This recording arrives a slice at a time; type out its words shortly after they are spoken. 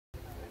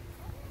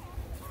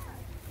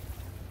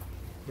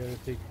Cherry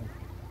picking.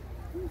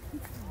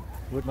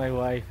 With my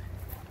wife,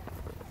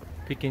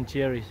 picking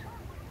cherries.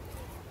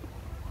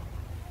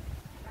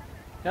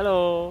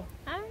 Hello.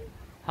 Hi.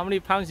 How many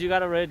pounds you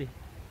got already?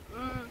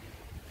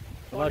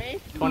 About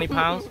 20. 20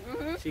 pounds.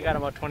 She got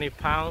about 20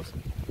 pounds.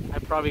 I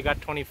probably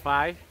got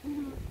 25.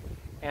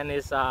 And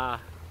it's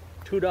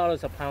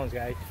 $2 a pound,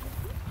 guys.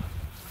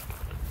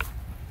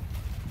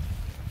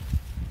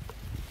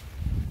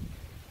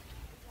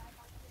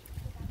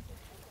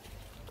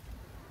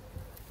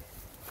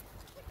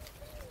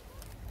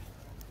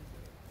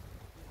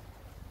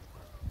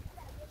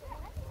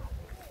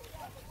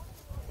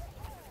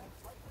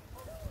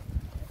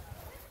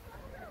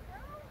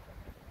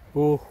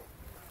 Oh,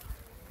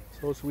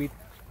 so sweet.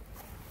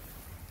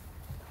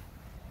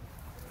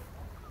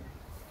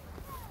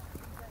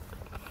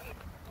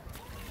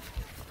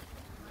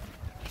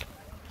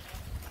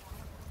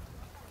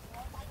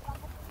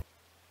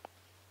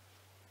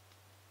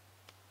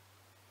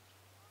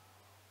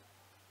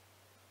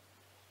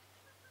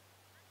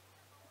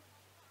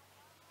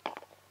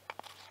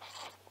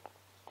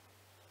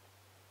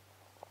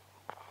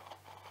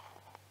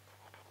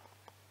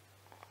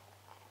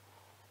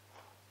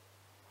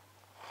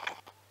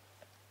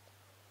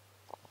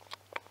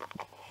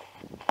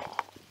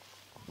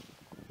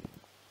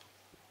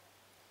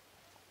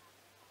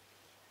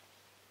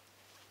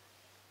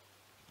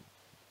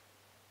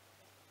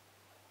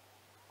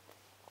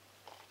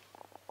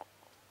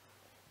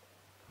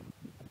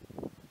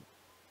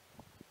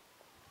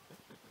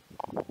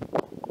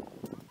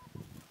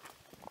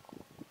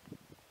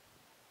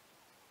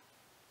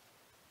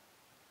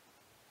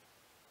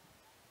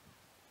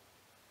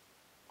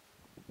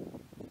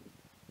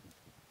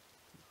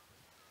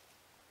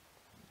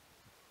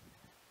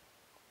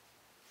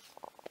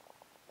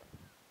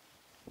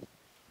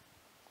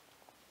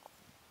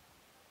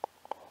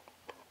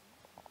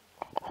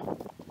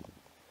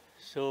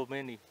 So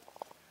many.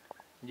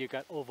 You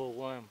got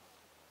overwhelmed.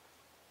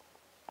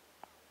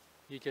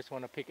 You just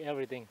want to pick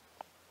everything.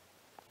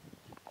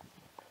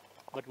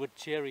 But with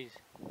cherries,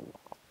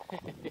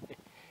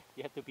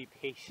 you have to be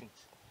patient.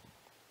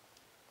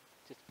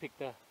 Just pick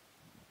the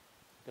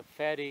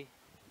fatty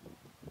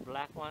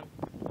black one.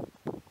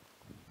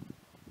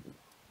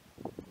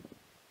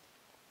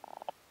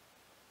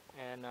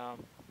 And of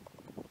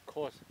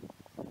course,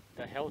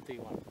 the healthy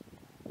one.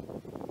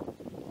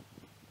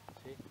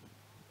 See?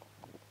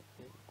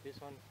 This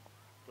one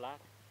black,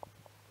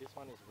 this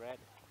one is red.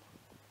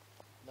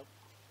 Nope.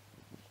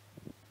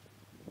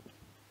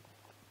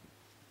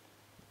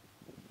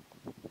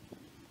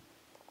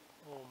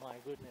 Oh my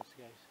goodness,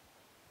 guys.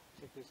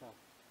 Check this out.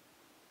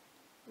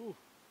 Ooh.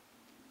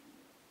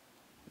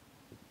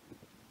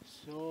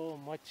 So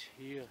much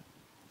here.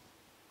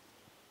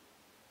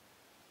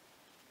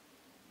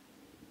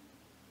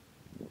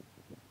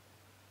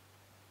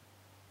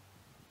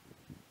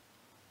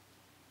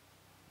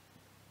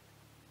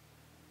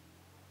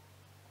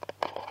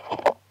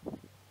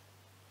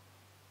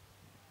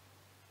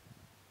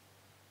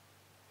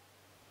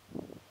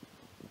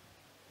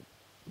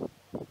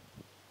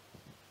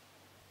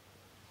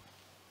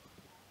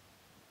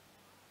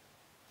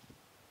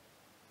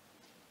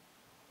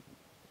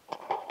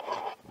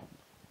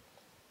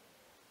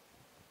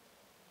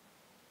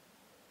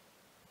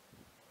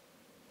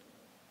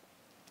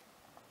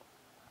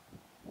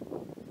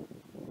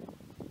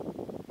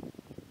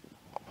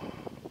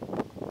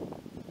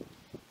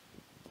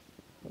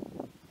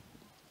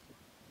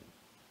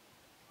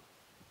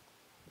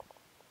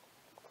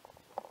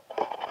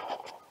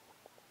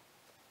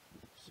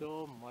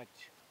 So much.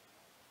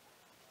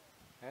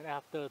 And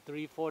after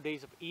 3-4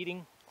 days of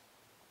eating,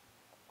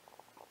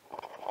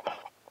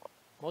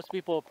 most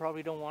people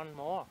probably don't want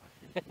more.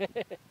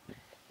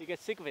 You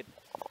get sick of it.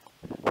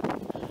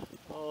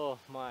 Oh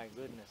my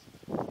goodness.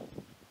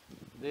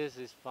 This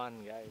is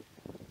fun, guys.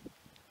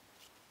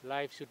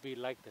 Life should be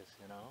like this,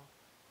 you know.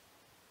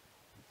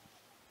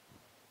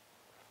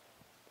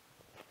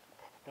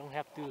 Don't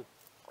have to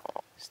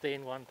stay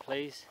in one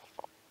place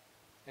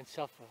and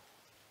suffer.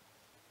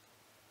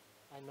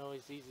 I know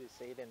it's easy to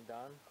say than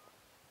done.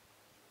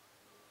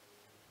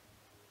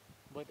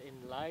 But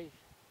in life,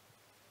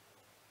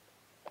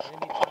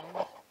 many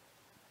times,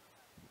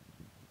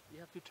 you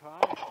have to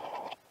try.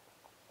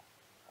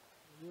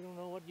 You don't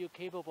know what you're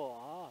capable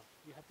of.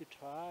 You have to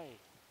try.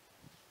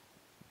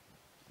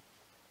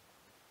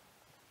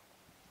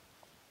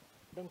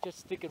 Don't just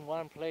stick in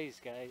one place,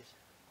 guys.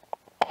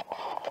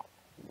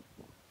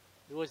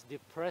 It was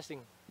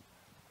depressing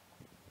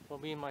for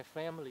me and my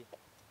family.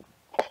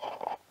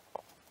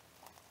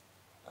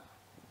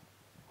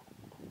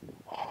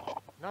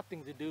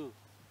 Nothing to do.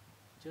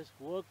 Just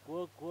work,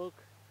 work, work.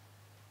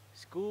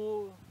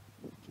 School.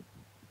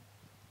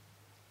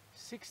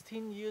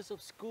 16 years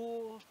of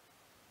school.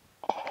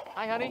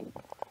 Hi, honey.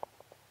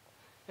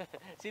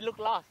 She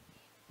looked lost.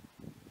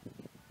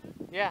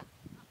 Yeah.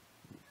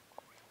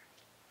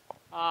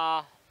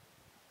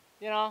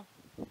 You know,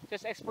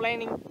 just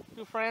explaining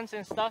to friends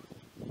and stuff.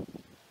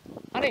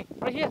 Honey,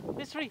 right here,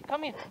 this tree,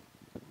 come here.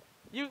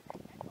 You.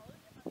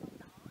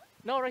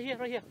 No, right here,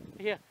 right here,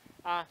 right here.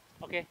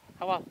 Okay,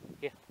 how about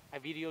here? I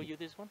video you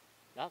this one.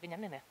 Đó, cái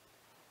nhánh này nè.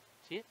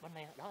 See it, bên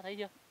này, đó thấy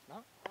chưa?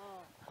 Đó.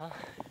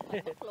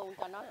 Bứt luôn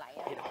cho nó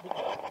lẹ. Thì đó,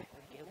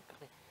 kéo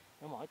cắt đi.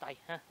 Nó mỏi tay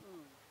ha.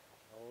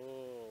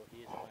 Oh,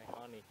 here's my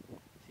honey.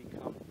 She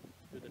come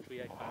to the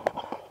tree I found.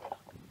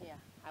 Yeah,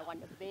 I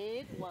want a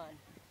big one.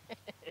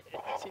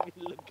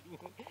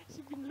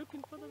 She's been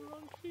looking for the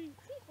wrong tree.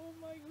 Oh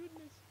my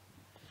goodness.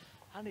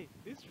 Honey,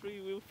 this tree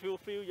will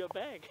fulfill your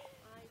bag.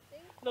 I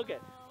think Look so.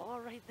 at,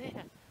 all right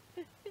there.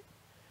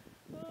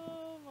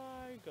 Oh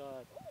my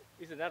God.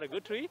 Isn't that a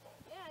good tree?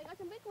 Yeah, I got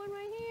some big one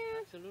right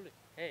here. Absolutely.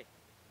 Hey,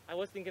 I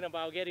was thinking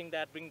about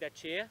bring that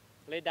chair,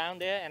 lay down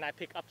there, and I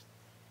pick up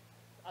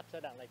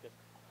upside down like this.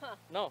 Huh.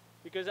 No,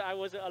 because I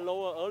was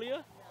lower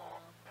earlier.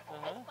 No,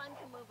 it's fun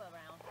to move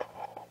around.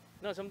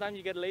 No, sometimes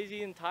you get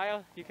lazy and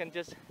tired. You can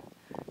just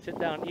sit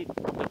down and eat.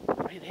 Look,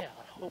 right there,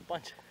 a whole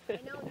bunch. I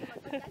know, nhưng mà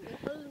có trái bị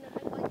hư nên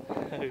phải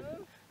coi như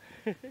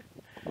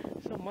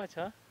So much,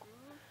 huh?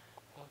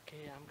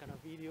 Okay, I'm gonna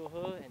video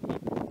her and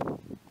eat.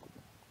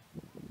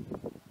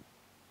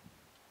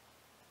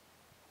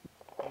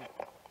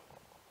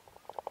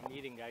 I'm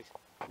eating, guys.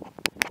 Ở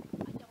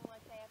trong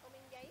xe có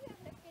miếng giấy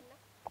napkin đó.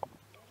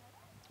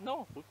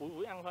 No,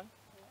 buổi ăn thôi.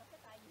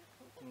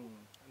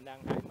 Anh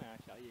đang hái mà,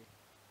 sợ gì?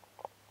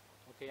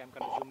 Okay, I'm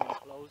gonna zoom in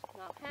close.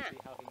 Ngọt ha. See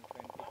how he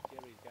can pick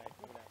cherries, guys.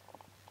 Look at that.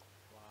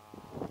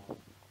 Wow.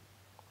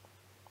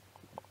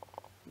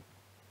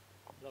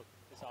 Look,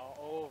 it's all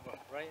over,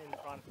 right in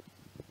front.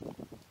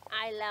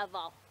 Eye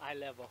level. Eye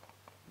level.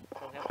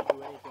 Don't have to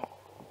do anything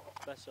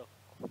special.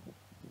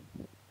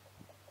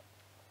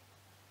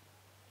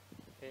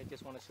 Okay, I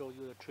just want to show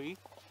you the tree.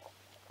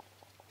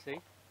 See?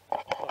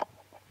 Look.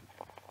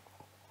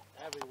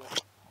 Everywhere.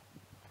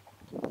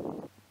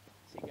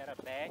 She got a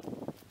bag,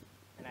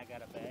 and I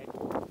got a bag,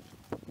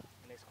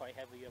 and it's quite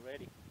heavy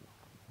already.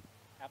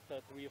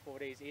 After 3 or 4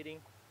 days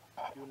eating,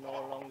 you no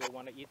longer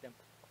want to eat them.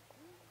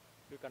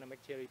 We're gonna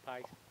make cherry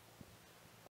pies.